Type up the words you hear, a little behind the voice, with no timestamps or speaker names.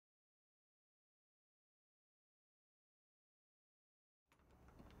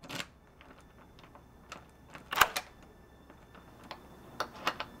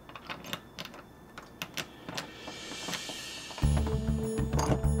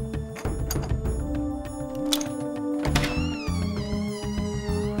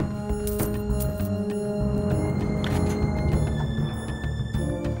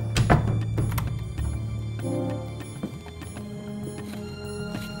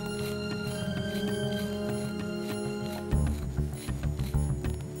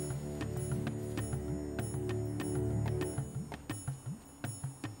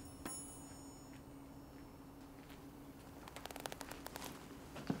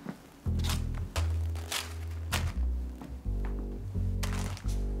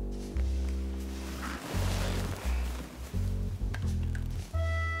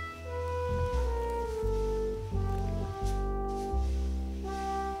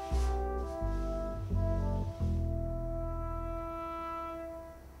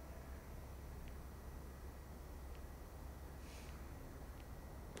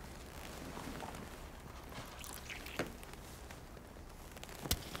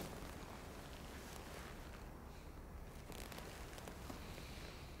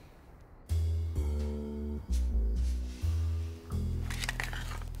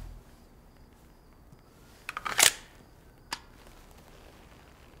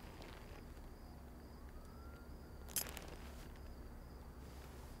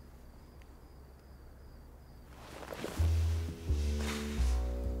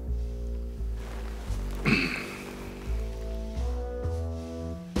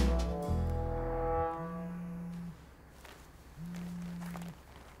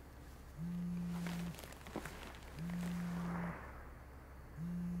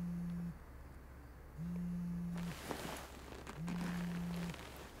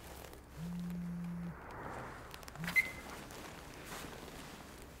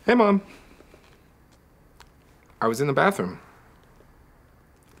Hey, Mom. I was in the bathroom.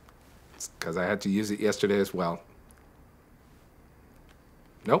 It's because I had to use it yesterday as well.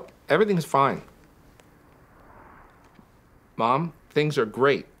 Nope, everything's fine. Mom, things are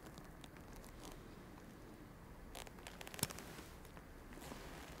great.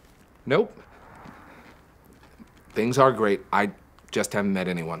 Nope. Things are great. I just haven't met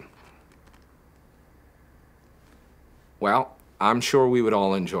anyone. Well, I'm sure we would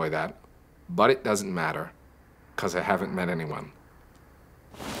all enjoy that, but it doesn't matter, because I haven't met anyone.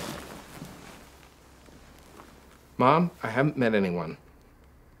 Mom, I haven't met anyone.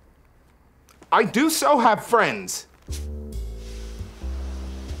 I do so have friends!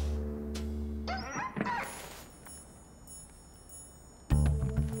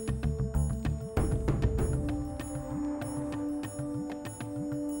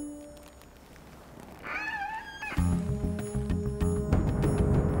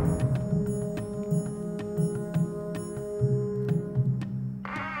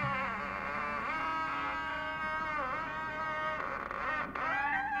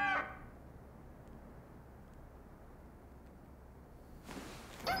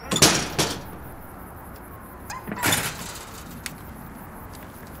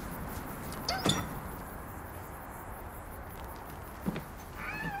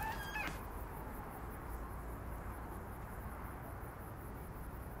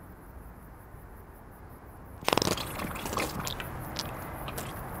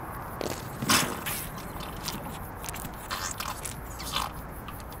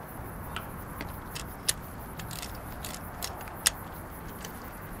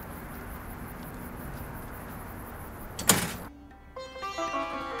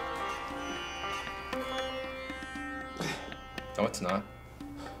 No, it's not.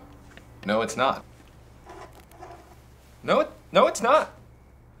 No, it's not. No, it's not.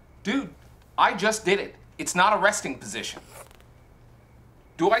 Dude, I just did it. It's not a resting position.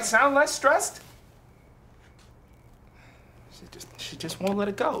 Do I sound less stressed? She just won't let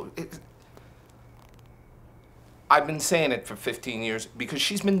it go. I've been saying it for 15 years because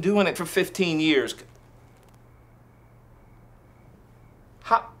she's been doing it for 15 years.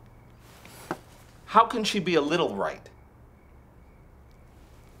 How can she be a little right?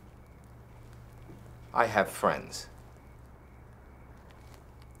 I have friends.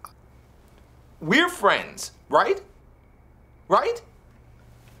 We're friends, right? Right?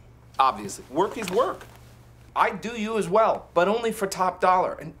 Obviously, work is work. I do you as well, but only for top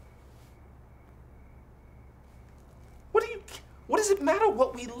dollar. And what does it matter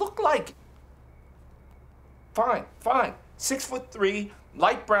what we look like? Fine, fine. 6'3",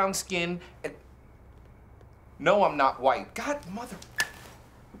 light brown skin, and no, I'm not white. God, mother.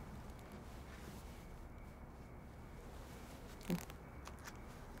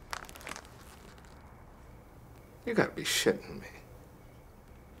 You gotta be shitting me.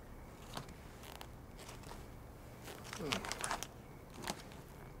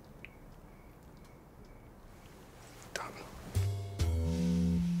 Done.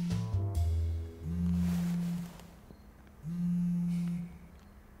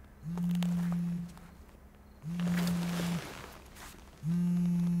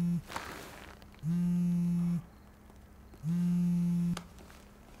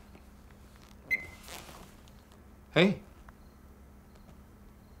 Hey.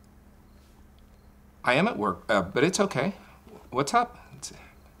 I am at work, but it's okay. What's up?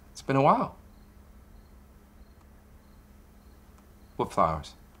 It's been a while. What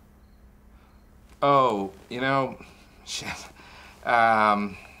flowers? Oh, you know, shit.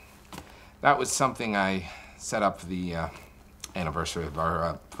 That was something I set up for the anniversary of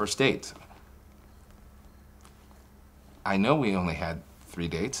our first date. I know we only had 3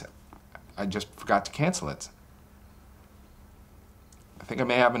 dates. I just forgot to cancel it. I think I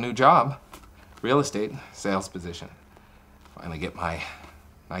may have a new job. Real estate, sales position. Finally get my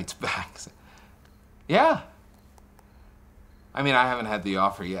nights back. Yeah. I mean, I haven't had the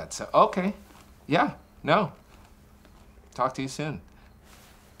offer yet, so okay. Yeah, no. Talk to you soon.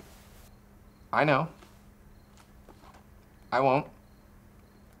 I know. I won't.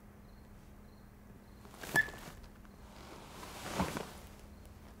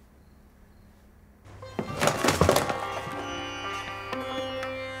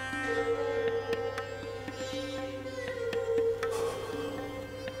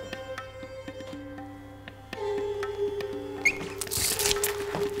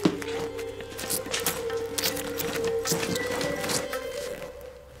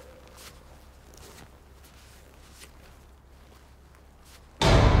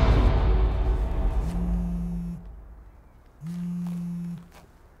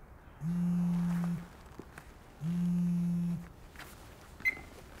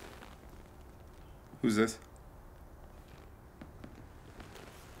 Who's this?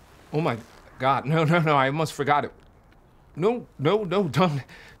 Oh my God, no, I almost forgot it. No,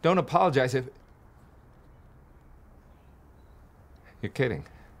 don't apologize if... You're kidding.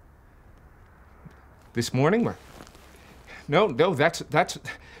 This morning? Or... No, that's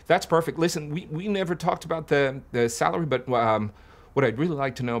perfect. Listen, we never talked about the salary, but what I'd really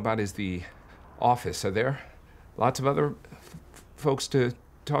like to know about is the office. Are there lots of other folks to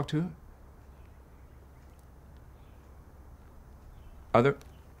talk to?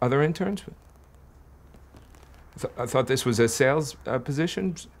 Other interns? I thought this was a sales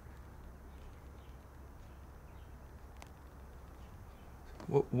position.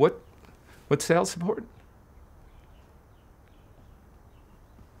 What sales support?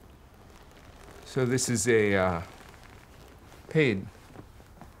 So this is a paid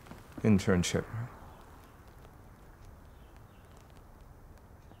internship, right?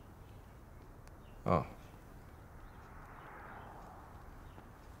 Oh.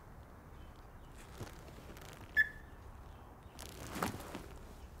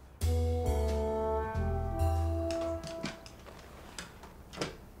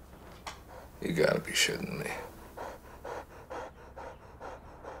 You gotta be shitting me.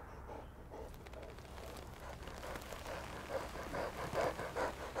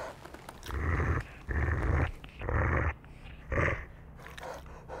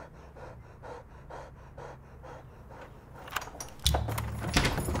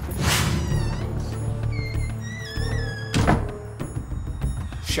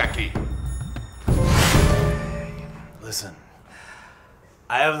 Shecky. Listen,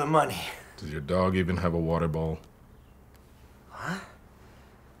 I have the money. Does your dog even have a water bowl? What?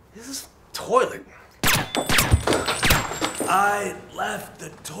 This is toilet. I left the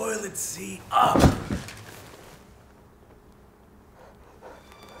toilet seat up.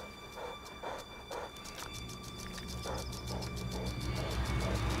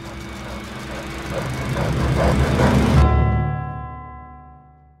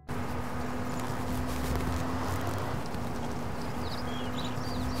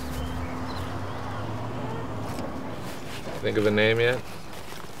 Think of a name yet?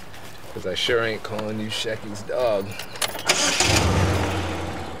 Because I sure ain't calling you Shecky's dog.